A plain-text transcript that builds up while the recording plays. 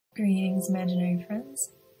Greetings, imaginary friends.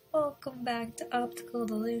 Welcome back to Optical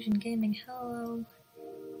Delusion Gaming. Hello.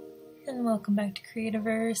 And welcome back to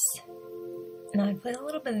Creativerse. And I played a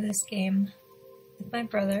little bit of this game with my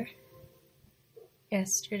brother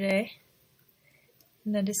yesterday.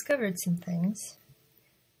 And I discovered some things.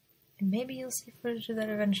 And maybe you'll see footage of that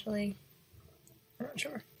eventually. I'm not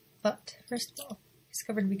sure. But, first of all, I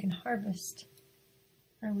discovered we can harvest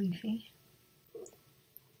our leafy.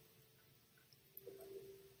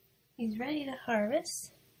 He's ready to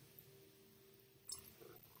harvest.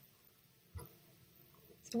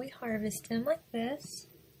 So we harvest him like this.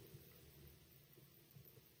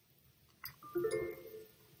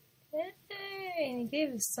 Hey, and he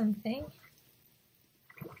gave us something.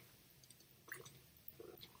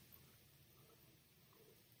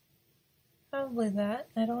 Probably that.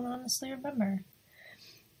 I don't honestly remember.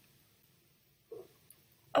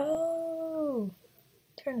 Oh!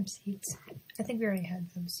 Turnip seeds. I think we already had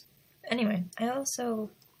those. Anyway, I also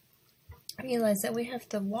realized that we have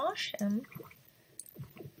to wash him,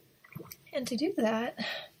 and to do that,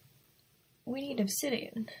 we need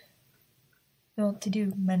obsidian. Well, to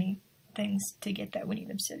do many things to get that, we need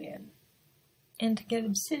obsidian. And to get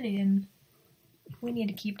obsidian, we need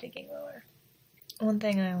to keep digging lower. One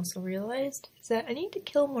thing I also realized is that I need to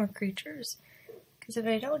kill more creatures, because if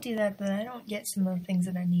I don't do that, then I don't get some of the things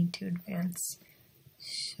that I need to advance.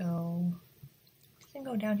 So I can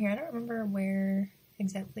go down here. I don't remember where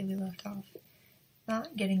exactly we left off.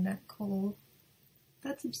 Not getting that coal.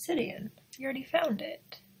 That's obsidian. We already found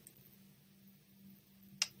it.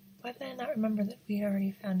 Why did I not remember that we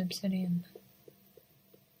already found obsidian?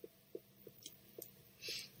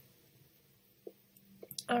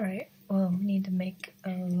 Alright, well, we need to make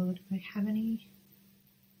a load. Do I have any?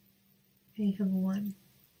 I have one.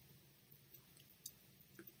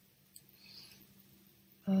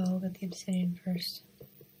 Oh, I'll get the obsidian first.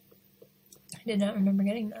 I did not remember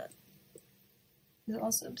getting that. It's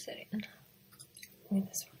also obsidian. Maybe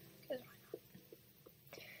this one, because why not?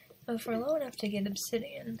 So if we're low enough to get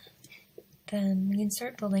obsidian, then we can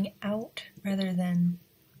start building out rather than,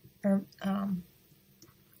 or,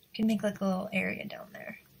 we can make like a little area down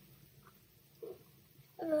there.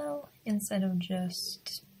 Well, instead of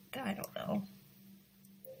just, I don't know,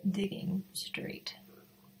 digging straight.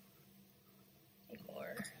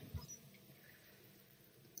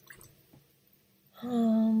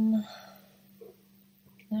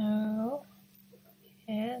 No.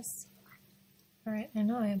 Yes. Alright, I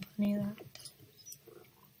know I have plenty of that.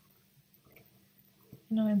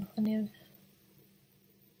 I know I have plenty of...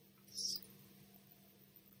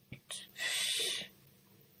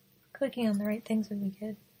 Clicking on the right things would be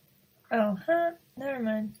good. Oh, huh? Never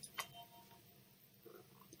mind.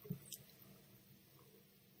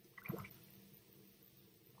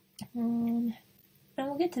 And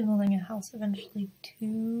we'll get to building a house eventually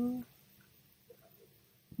too,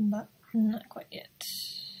 but not quite yet.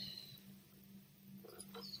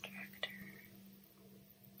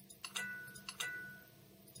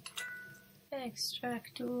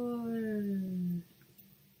 Extractor.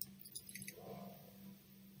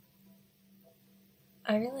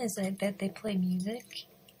 I realized that they play music,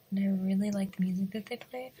 and I really like the music that they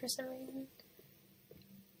play for some reason.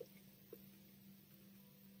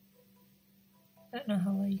 I don't know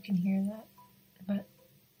how well you can hear that, but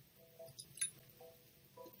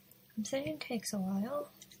obsidian takes a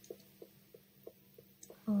while.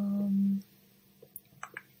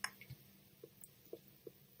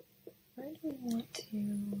 Where do we want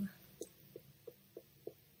to?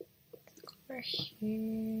 Let's go over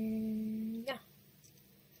here. Yeah.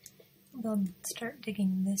 We'll start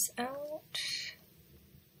digging this out.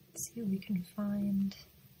 Let's see what we can find.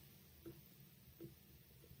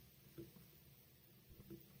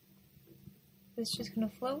 This is just gonna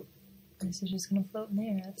float. This is just gonna float in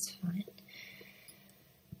there. That's fine.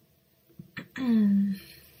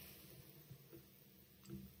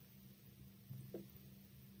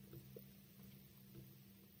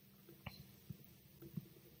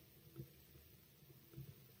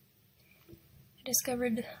 I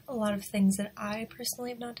discovered a lot of things that I personally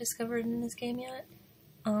have not discovered in this game yet.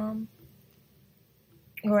 Or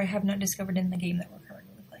I have not discovered in the game that we're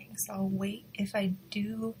currently playing. So I'll wait. If I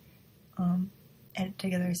do edit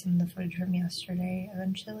together some of the footage from yesterday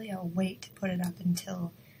eventually, I'll wait to put it up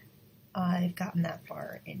until I've gotten that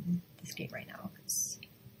far in this game right now, because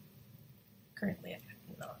currently I'm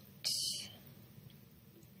not.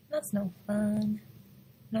 That's no fun,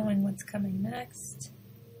 knowing what's coming next.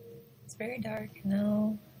 It's very dark,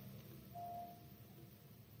 no.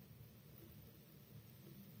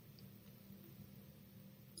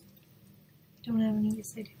 Don't have any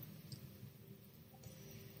use I do.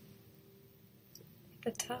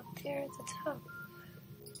 The top there, the top.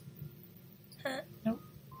 Huh? Nope.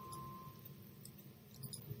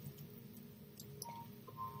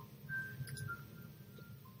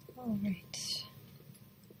 Alright.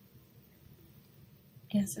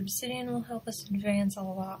 Yes, obsidian will help us advance a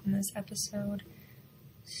lot in this episode.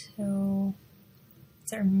 So,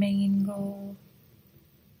 it's our main goal.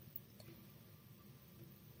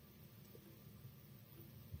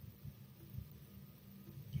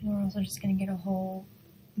 And we're also just gonna get a whole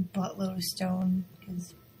buttload of stone,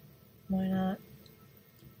 because why not?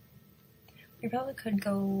 We probably could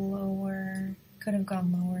go lower, could have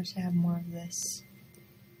gone lower to have more of this.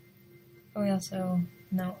 But we also,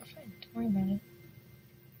 no, we're fine, don't worry about it.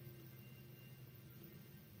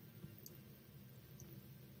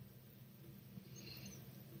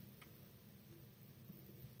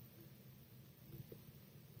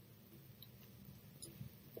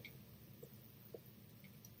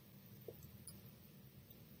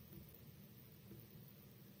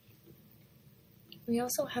 We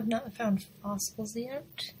also have not found fossils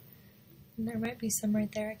yet. And there might be some right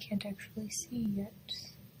there I can't actually see yet.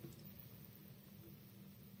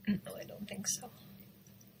 No, I don't think so.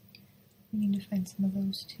 We need to find some of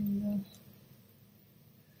those too, though.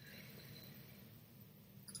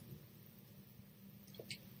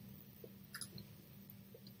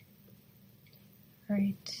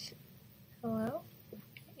 Right. Hello?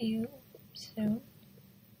 You soon.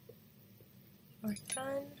 We're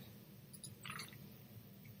done.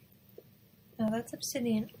 Now that's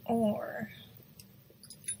obsidian ore.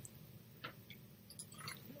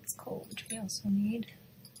 That's coal, which we also need.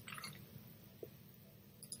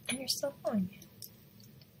 And you're still going.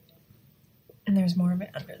 And there's more of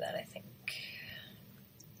it under that, I think.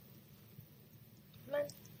 Come on.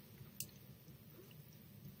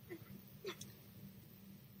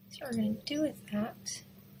 So what we're going to do with that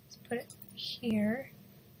is put it here.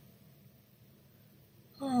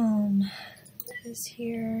 This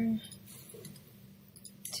here.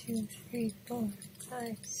 2, 3, 4,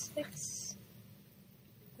 5, 6.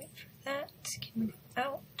 Wait for that. Can we go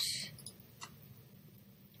out?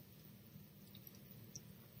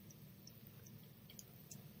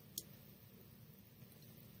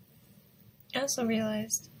 I also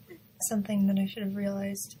realized something that I should have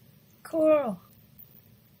realized. Coral!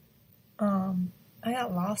 I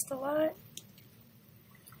got lost a lot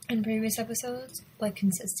in previous episodes. Like,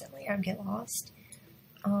 consistently, I'd get lost.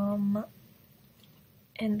 And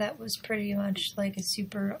that was pretty much like a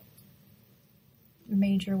super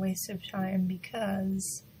major waste of time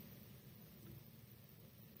because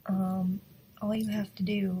all you have to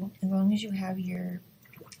do, as long as you have your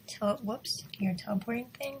your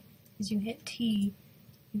teleporting thing, is you hit T,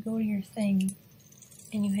 you go to your thing,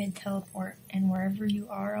 and you hit teleport, and wherever you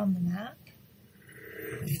are on the map,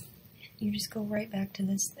 you just go right back to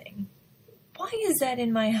this thing. Why is that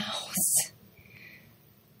in my house?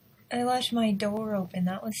 I left my door open.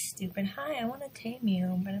 That was stupid. Hi, I want to tame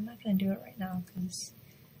you, but I'm not going to do it right now because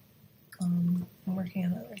I'm working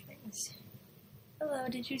on other things. Hello,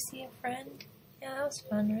 did you see a friend? Yeah, that was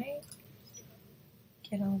fun, right?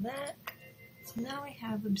 Get all that. So now we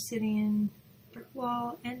have obsidian, brick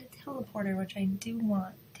wall, and a teleporter, which I do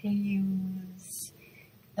want to use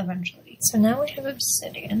eventually. So now we have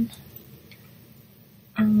obsidian.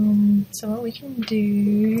 So what we can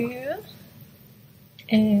do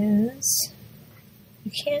is,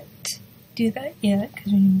 we can't do that yet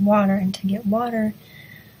because we need water, and to get water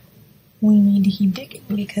we need to keep digging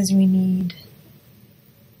because we need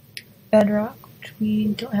bedrock, which we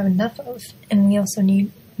don't have enough of, and we also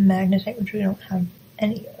need magnetite, which we don't have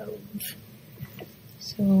any of.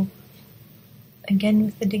 So again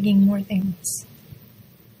with the digging, more things.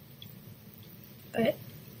 But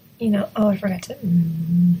you know, oh, I forgot to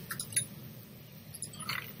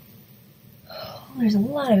there's a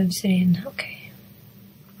lot of obsidian. Okay.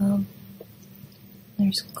 Well,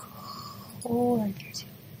 there's coal right there too.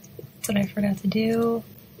 That's what I forgot to do.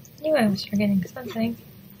 I knew I was forgetting something.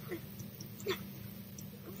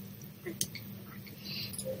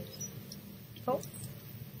 Oh.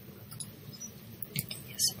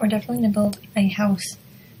 Yes, we're definitely going to build a house,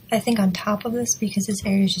 I think, on top of this because this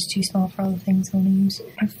area is just too small for all the things I want to use.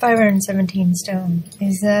 I'm 517 stone.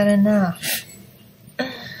 Is that enough?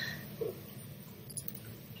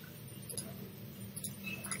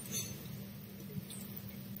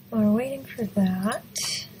 We're waiting for that.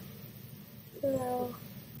 Hello.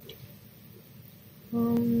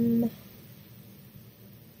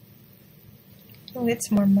 We'll get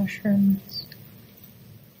some more mushrooms.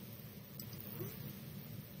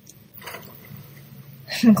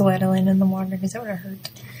 I'm glad I landed in the water because that would have hurt.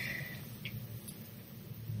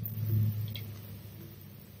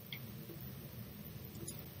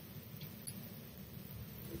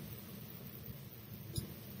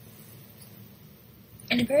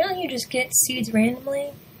 And apparently you just get seeds randomly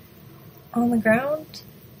on the ground.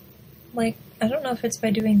 Like, I don't know if it's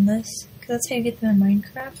by doing this, because that's how you get them in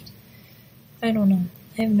Minecraft. I don't know.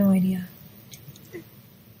 I have no idea.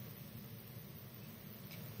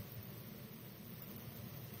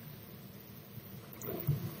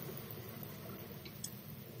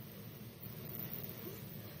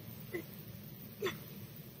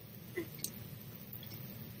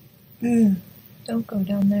 Don't go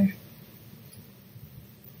down there.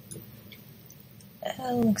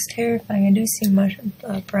 That looks terrifying. I do see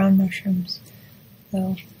brown mushrooms,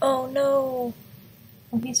 though. Oh no!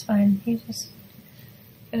 Oh, he's fine. He's just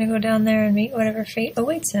gonna go down there and meet whatever fate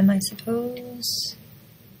awaits him, I suppose.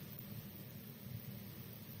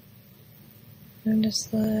 And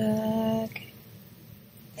just look.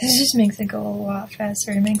 This just makes it go a lot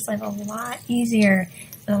faster. It makes life a lot easier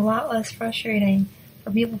and a lot less frustrating for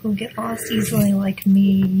people who get lost easily like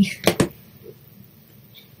me.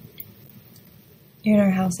 You're in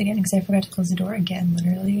our house again because I forgot to close the door again,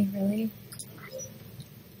 literally, really.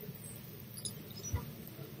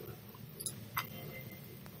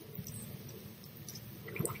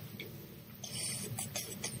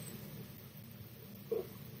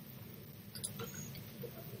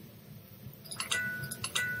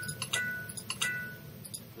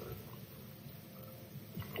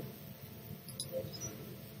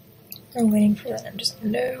 I'm waiting for that. I'm just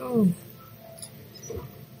no.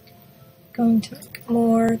 Going to make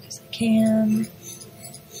more because I can.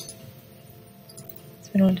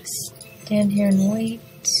 So I don't just stand here and wait.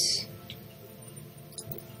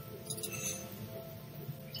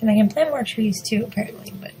 And I can plant more trees too,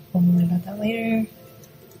 apparently, but we'll worry about that later.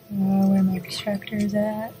 Where my extractor is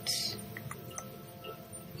at.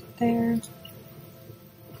 There.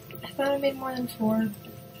 I thought I made more than 4.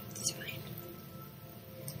 It's fine.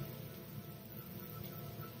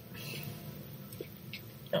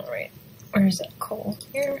 Alright, where's that coal?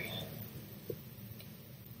 Here.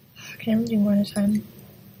 Can I only do one at a time?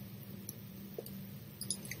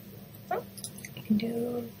 Oh, I can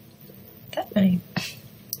do that many.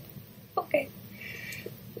 Okay.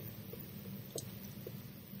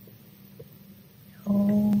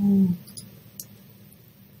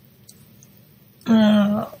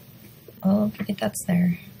 Oh, forget that's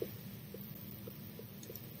there.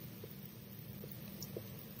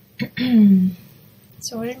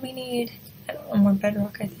 So what did we need? I don't know, more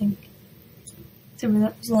bedrock, I think. So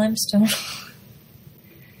that was limestone.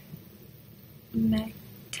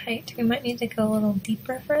 Magnetite. We might need to go a little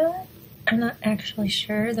deeper for that. I'm not actually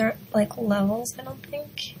sure. There are like levels, I don't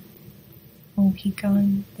think. We'll keep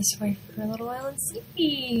going this way for a little while and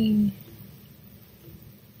see.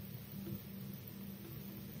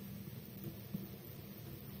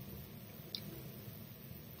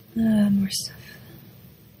 More stuff.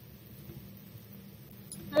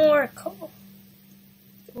 More coal.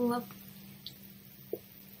 Love.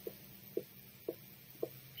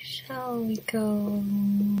 Shall we go?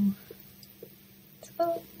 Let's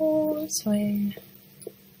go this way.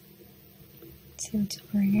 Let's see what's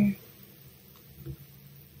over here.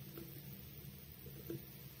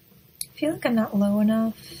 I feel like I'm not low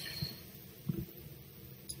enough.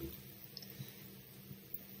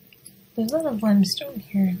 There's a lot of limestone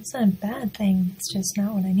here. It's not a bad thing. It's just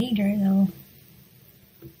not what I need right now.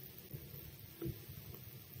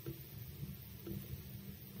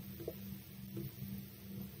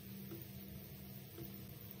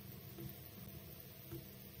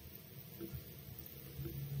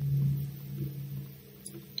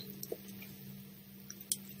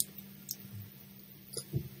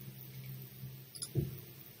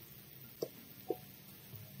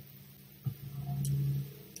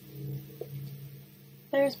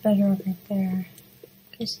 There's bedrock right there.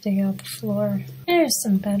 Just dig out the floor. There's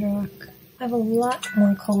some bedrock. I have a lot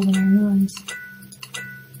more coal than I realized.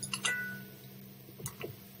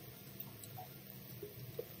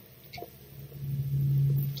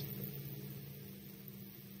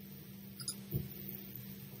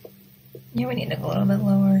 Yeah, we need to go a little bit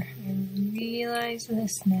lower. I realize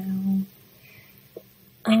this now.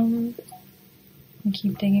 I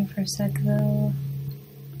keep digging for a sec though.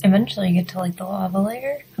 Eventually you get to like the lava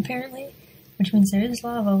layer, apparently, which means there is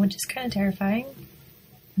lava, which is kind of terrifying.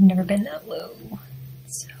 I've never been that low,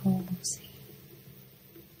 so we'll see.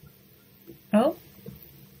 Oh,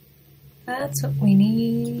 that's what we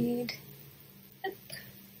need. Yep.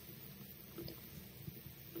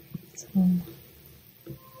 So,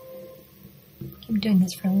 keep doing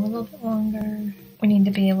this for a little bit longer. We need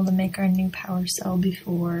to be able to make our new power cell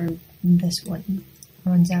before this one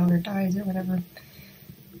runs out or dies or whatever.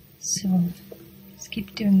 So, just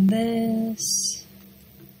keep doing this.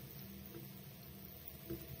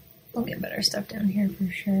 We'll get better stuff down here for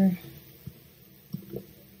sure.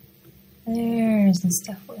 There's the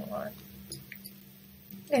stuff we want.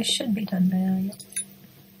 It should be done by now, yeah.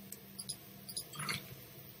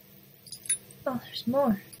 Oh, there's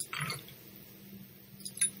more.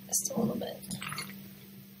 Just a little bit.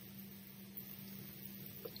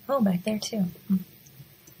 Oh, back there too.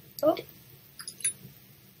 Oh.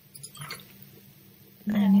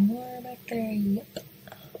 Any more back there? Yep.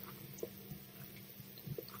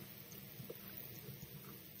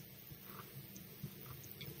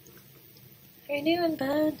 How you doing,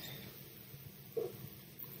 bud?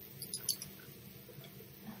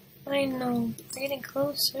 I know. We're getting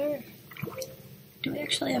closer. Do we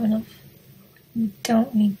actually have enough? We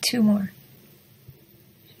don't need 2 more.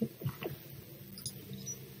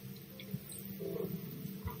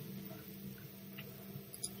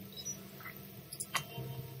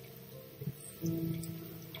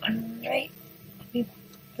 Alright.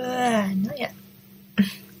 Not yet.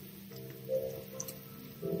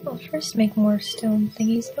 Well, first make more stone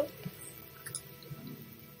thingies. Oh.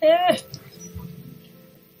 Ah!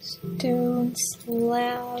 Stone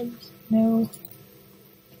slabs. No.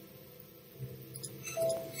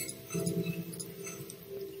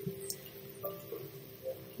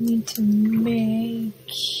 Need to make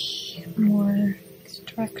more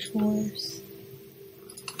extractors.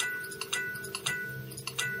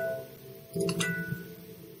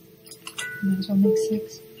 Might as well make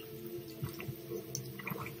 6.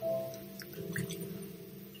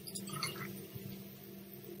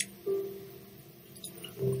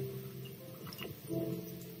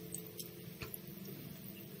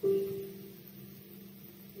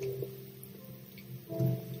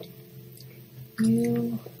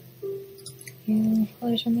 Oh,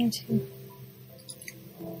 there's one there too.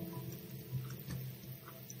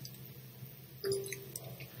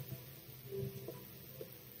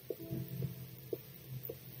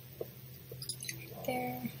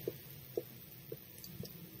 There.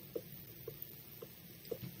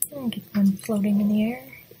 And get one floating in the air.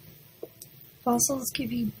 Fossils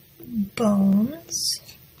give you bones.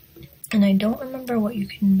 And I don't remember what you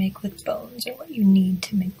can make with bones or what you need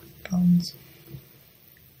to make with bones.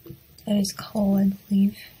 That is coal, I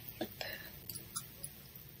believe. Yep.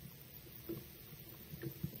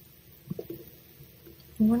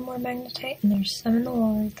 One more magnetite, and there's some in the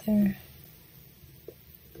wall right there.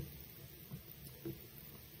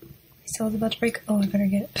 Cell's about to break. Oh, I better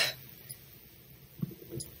get it.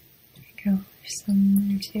 There you go. There's some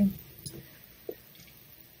there too.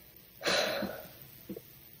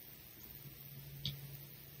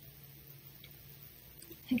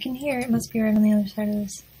 I can hear it. Must be right on the other side of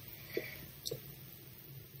this.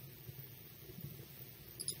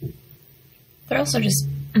 There also just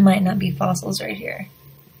might not be fossils right here.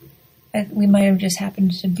 We might have just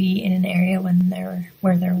happened to be in an area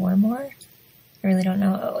where there were more. I really don't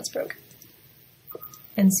know. Oh, it's broken.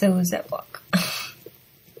 And so is that block.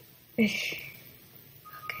 Okay.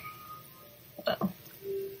 Well.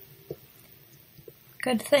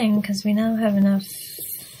 Good thing, because we now have enough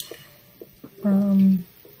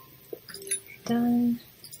done.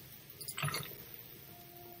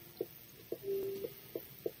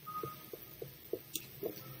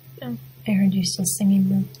 Oh, I heard you still singing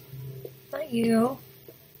though. Not you.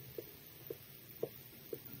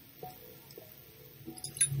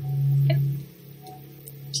 Yep.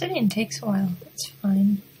 Obsidian takes a while. That's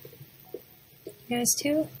fine. You guys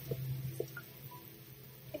too?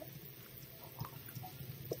 Yep.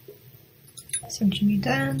 So it should be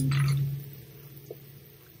done.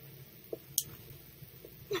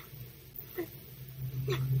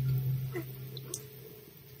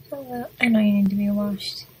 Oh, well, I know you need to be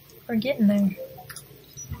washed. We're getting there.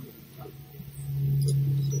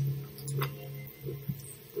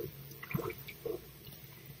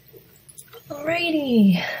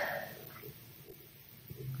 Alrighty.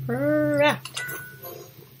 Craft.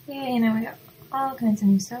 Yay, now we got all kinds of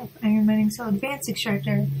new stuff. Iron mining cell, advanced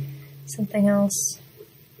extractor, something else.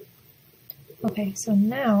 Okay, so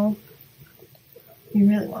now you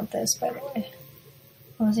really want this, by the way.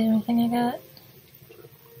 What was the other thing I got?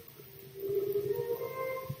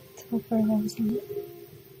 Hopefully that was it.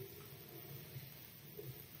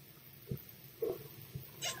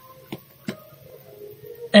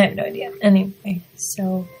 I have no idea. Anyway,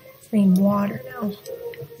 so I need water now.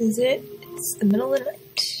 Is it? It's the middle of the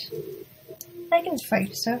night. I can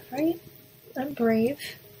fight stuff, right? I'm brave.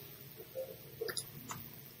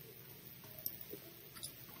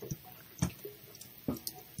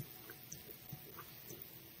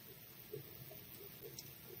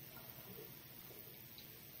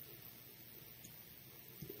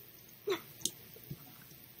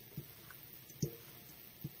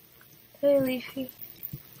 Hey, Leafy.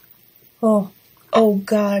 Oh. Oh,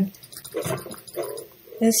 God.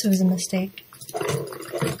 This was a mistake.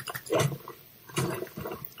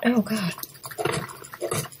 Oh, God.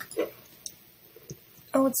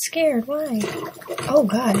 Oh, it's scared. Why? Oh,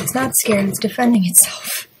 God. It's not scared. It's defending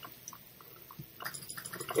itself.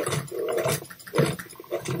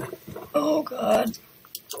 Oh, God.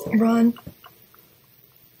 Run.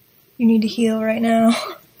 You need to heal right now.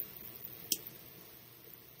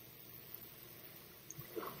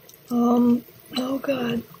 Oh,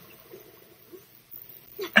 God.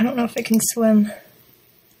 I don't know if it can swim.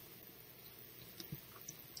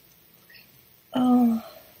 Oh.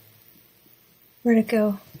 Where'd it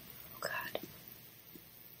go? Oh, God.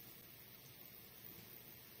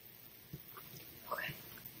 Okay.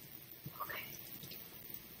 Okay.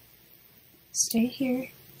 Stay here.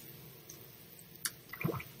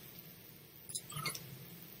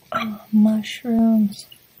 Oh, mushrooms.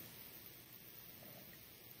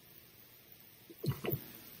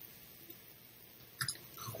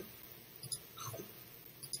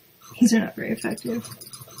 These are not very effective.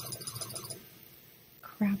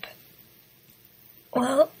 Crap.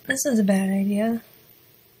 Well, this is a bad idea.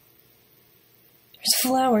 There's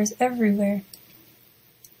flowers everywhere.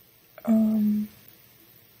 Came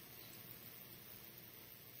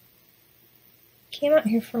out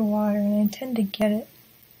here for water and I intend to get it.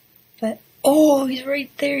 But, oh, he's right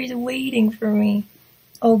there. He's waiting for me.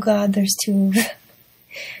 Oh, God, there's two of them.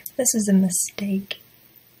 This is a mistake.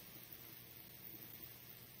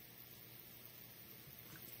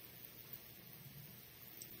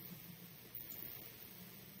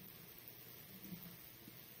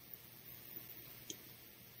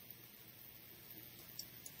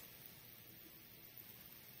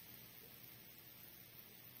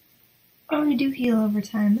 Oh, you do heal over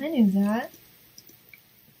time. I knew that.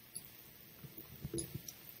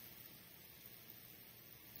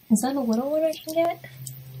 Is that a little one I can get?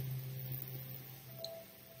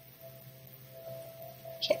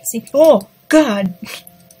 Can't see. Oh, God!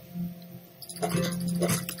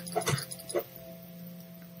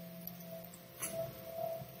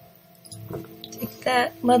 Take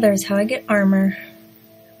that. Leather is how I get armor.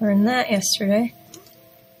 Learned that yesterday.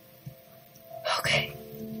 Okay.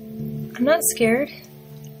 I'm not scared.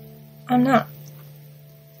 I'm not.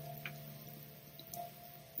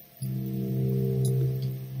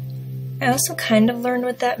 I also kind of learned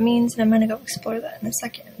what that means, and I'm gonna go explore that in a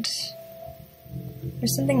second.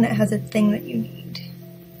 There's something that has a thing that you need.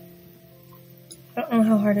 I don't know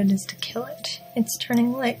how hard it is to kill it. It's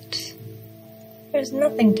turning light. There's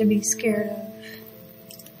nothing to be scared of.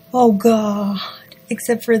 Oh, God.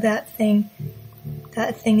 Except for that thing.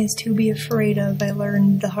 That thing is to be afraid of. I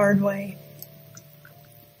learned the hard way.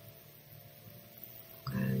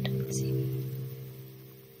 Oh, God, don't see me.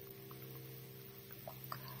 Oh,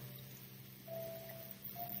 God.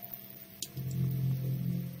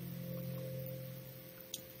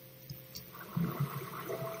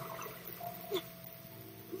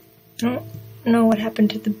 I don't know what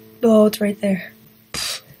happened to the... Oh, it's right there.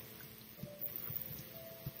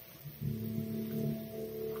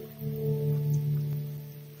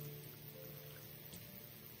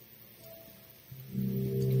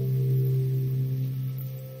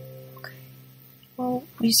 Well,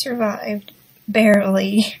 we survived.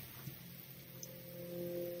 Barely.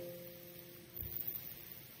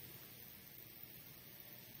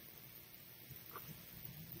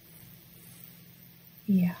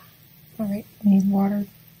 Yeah. Alright, I need water.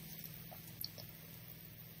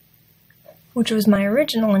 Which was my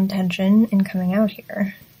original intention in coming out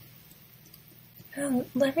here. Oh,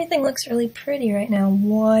 everything looks really pretty right now.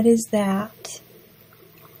 What is that?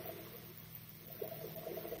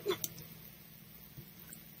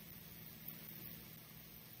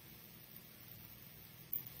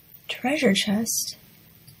 Treasure chest?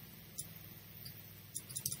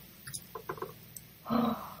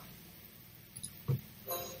 Oh.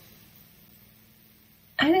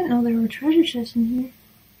 I didn't know there were treasure chests in here.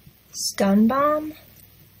 Stun bomb?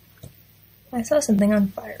 I saw something on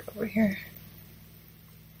fire over here.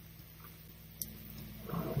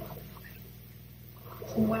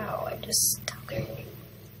 Wow, okay.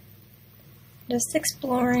 Just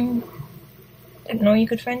exploring. Didn't know you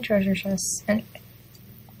could find treasure chests. Anyway.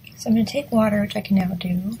 So I'm going to take water, which I can now do.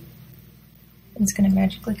 And it's going to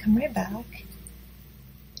magically come right back.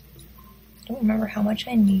 I don't remember how much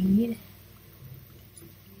I need.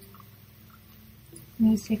 I'm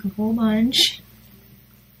going to take a whole bunch.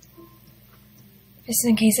 Just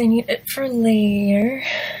in case I need it for later.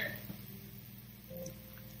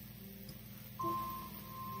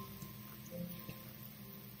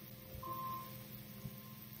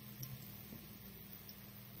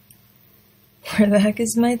 Where the heck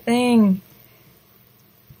is my thing?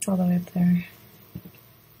 It's all the way up there.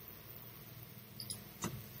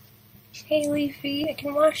 Hey, Leafy, I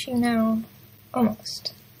can wash you now.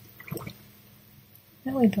 Almost.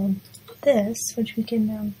 Now we build this, which we can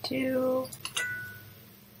now do.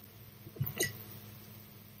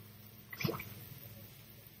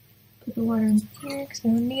 Put the water in here because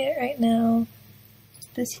we don't need it right now.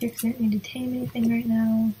 This here because I don't need to tame anything right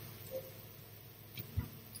now.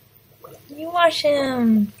 You wash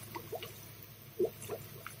him!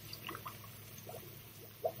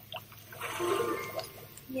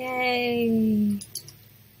 Yay!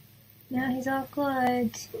 Now he's all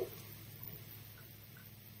good.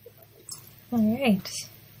 Alright.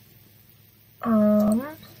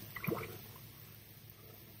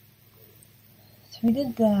 So we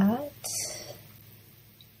did that.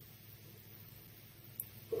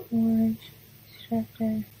 Orange,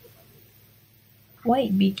 extractor,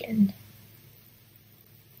 white beacon.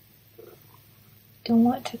 Don't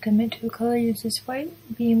want to commit to a color, use this white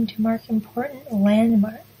beam to mark important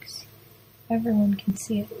landmarks. Everyone can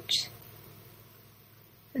see it.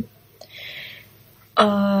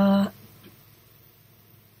 I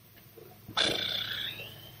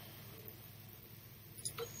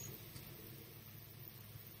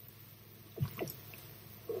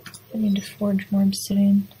need to forge more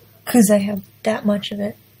obsidian because I have that much of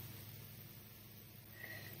it.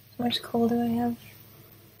 How much coal do I have?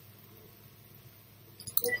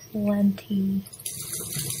 Plenty.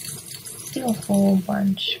 Do a whole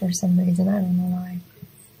bunch for some reason, I don't know why.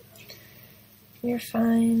 You're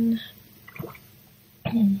fine.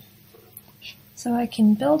 So I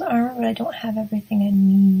can build armor, but I don't have everything I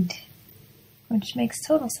need, which makes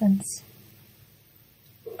total sense.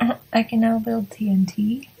 I can now build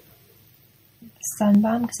TNT, stun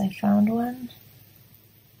bomb because I found one,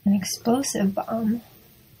 an explosive bomb,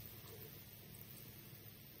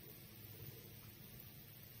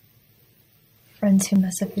 friends who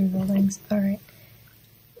mess up your buildings. Alright.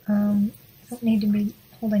 I don't need to be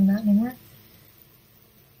holding that anymore.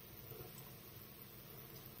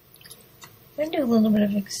 I'm gonna do a little bit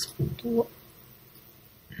of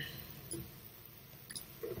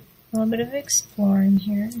exploring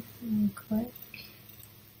here real quick.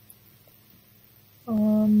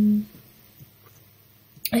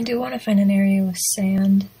 I do want to find an area with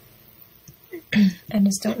sand. I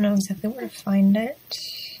just don't know exactly where to find it.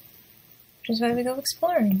 Which is why we go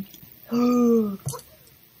exploring. Oh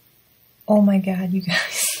my god, you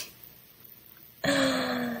guys.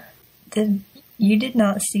 You did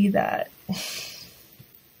not see that.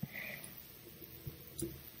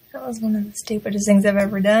 That was one of the stupidest things I've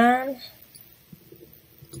ever done.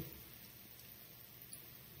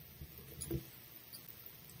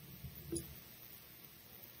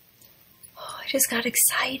 Oh, I just got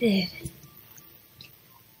excited.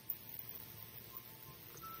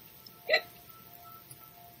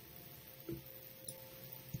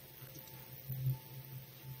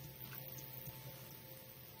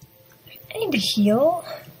 I need to heal.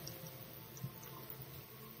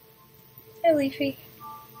 Hi, Leafy.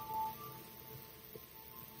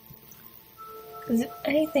 Because if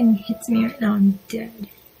anything hits me right now, I'm dead.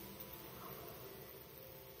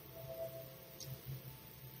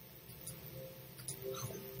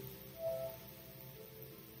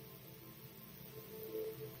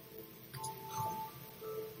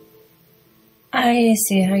 I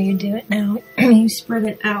see how you do it now. You spread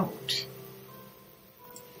it out.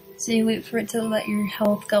 So you wait for it to let your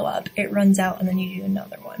health go up, it runs out, and then you do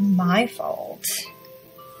another one. My fault.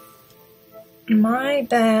 My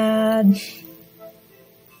bad.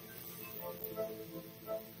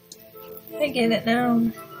 I get it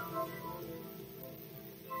now.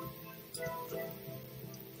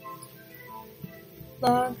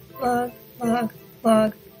 Log, log, log,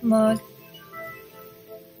 log, log.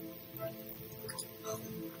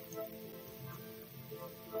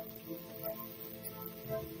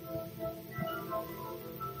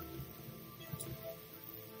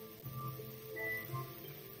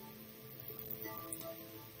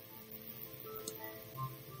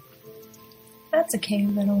 That's a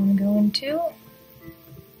cave I don't want to go into.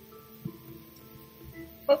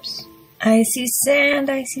 Whoops. I see sand,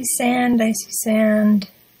 I see sand, I see sand.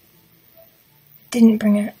 Didn't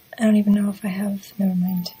bring it. I don't even know if I have. Never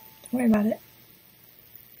mind. Don't worry about it.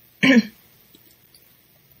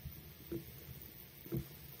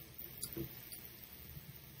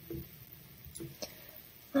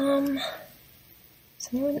 Does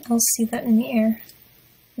anyone else see that in the air?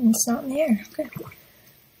 And it's not in the air. Okay.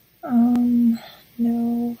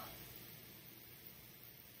 No.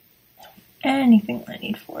 Anything I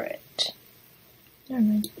need for it. Never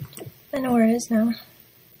mind. I know where it is now.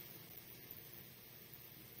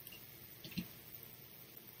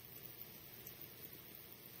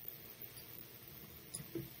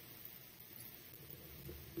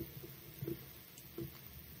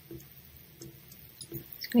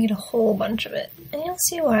 It's gonna get a whole bunch of it, and you'll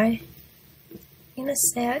see why in a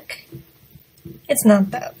sec. It's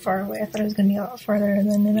not that far away. I thought it was gonna be a lot farther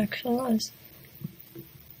than it actually was.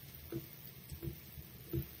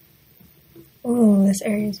 Ooh, this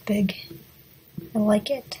area is big. I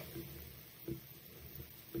like it.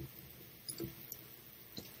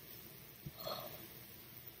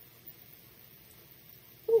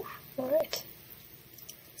 Ooh, alright.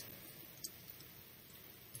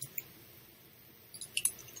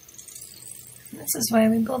 This is why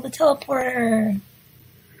we build the teleporter.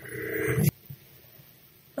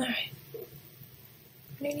 Alright.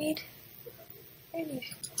 What do you need? What do you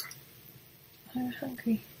need? I'm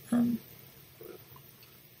hungry.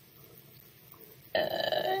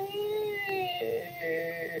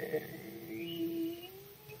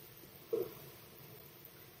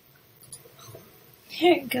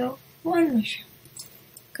 Here you go. One mushroom.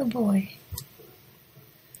 Good boy.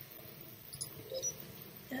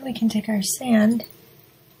 Now we can take our sand.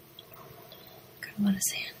 Got a lot of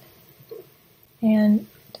sand. And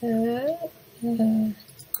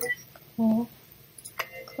we'll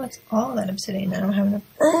collect all that obsidian. I don't have enough.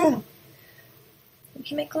 Oh! We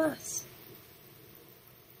can make glass.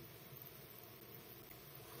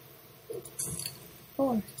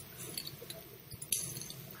 Four.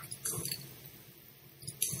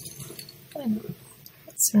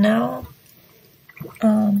 So now,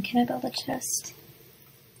 can I build a chest?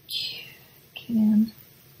 Can.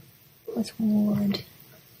 With wood.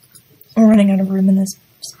 I'm running out of room in this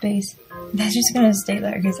space. That's just gonna stay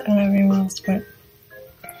there because I don't have anywhere else to put it.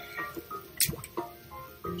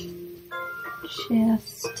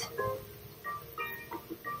 Chest.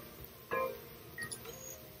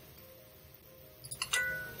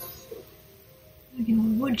 Okay, a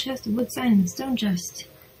wood chest, a wood sign, and a stone chest.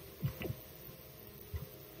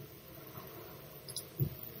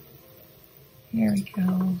 Here we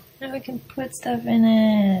go. Now we can put stuff in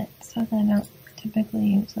it. Stuff that I don't typically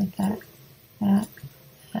use, like that, that,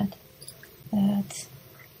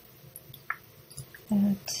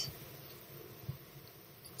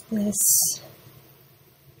 this,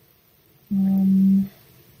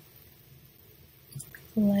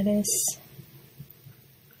 lettuce,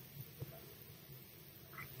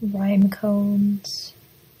 rime cones.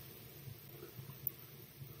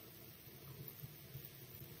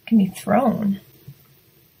 Can be thrown.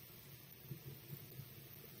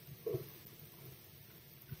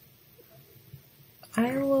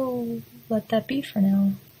 I will let that be for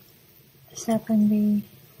now. The sapling bee.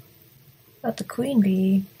 Let the queen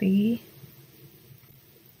bee be.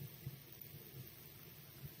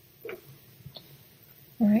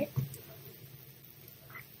 Alright.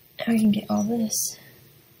 Now we can get all this.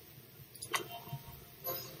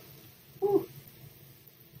 Ooh.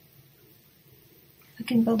 I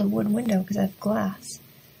can build a wood window because I have glass.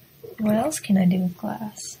 What else can I do with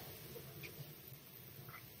glass?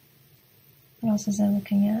 What else is I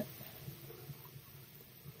looking at?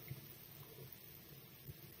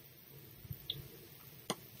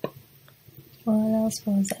 What else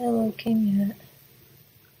was I looking at?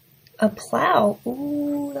 A plow!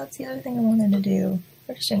 Ooh, that's the other thing I wanted to do.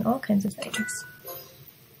 We're just doing all kinds of things.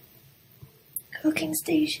 Cooking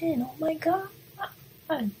station! Oh my god!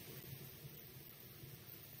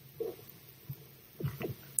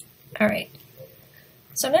 Alright.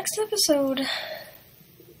 So next episode,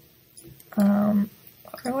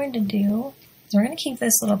 what we're going to do is we're going to keep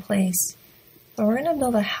this little place, but we're going to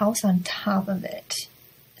build a house on top of it.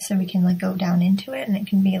 So we can like go down into it and it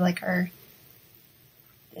can be like our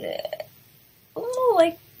little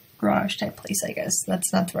like garage type place, I guess.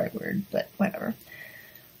 That's not the right word, but whatever.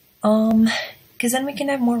 Because then we can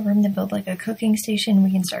have more room to build like a cooking station. We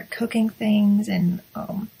can start cooking things, and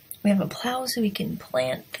we have a plow so we can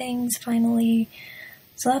plant things finally.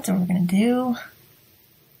 So that's what we're gonna do.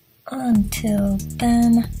 Until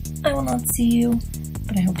then, I will not see you,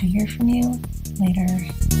 but I hope to hear from you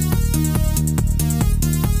later.